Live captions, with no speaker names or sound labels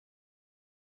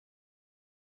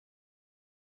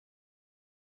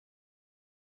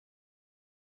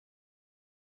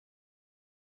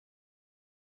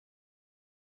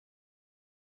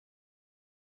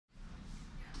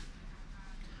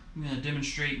I'm going to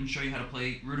demonstrate and show you how to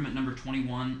play Rudiment number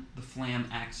 21, the Flam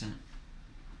Accent.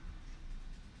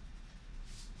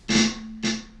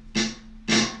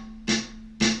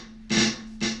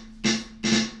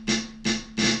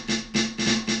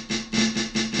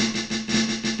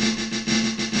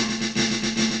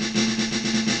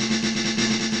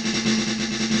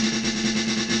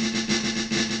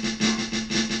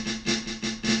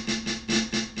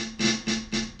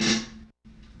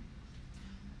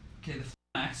 Okay, the Flam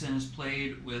Accent is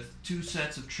played with two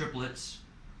sets of triplets,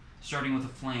 starting with a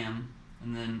flam,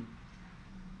 and then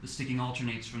the sticking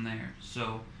alternates from there.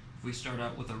 So if we start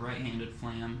out with a right-handed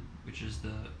flam, which is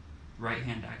the right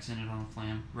hand accented on the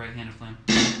flam, right-handed flam,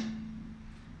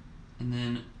 and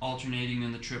then alternating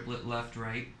in the triplet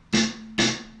left-right,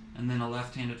 and then a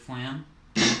left-handed flam,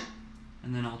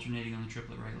 and then alternating on the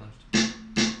triplet right-left.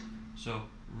 So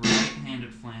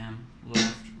right-handed flam,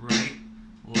 left, right,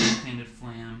 left-handed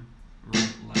flam,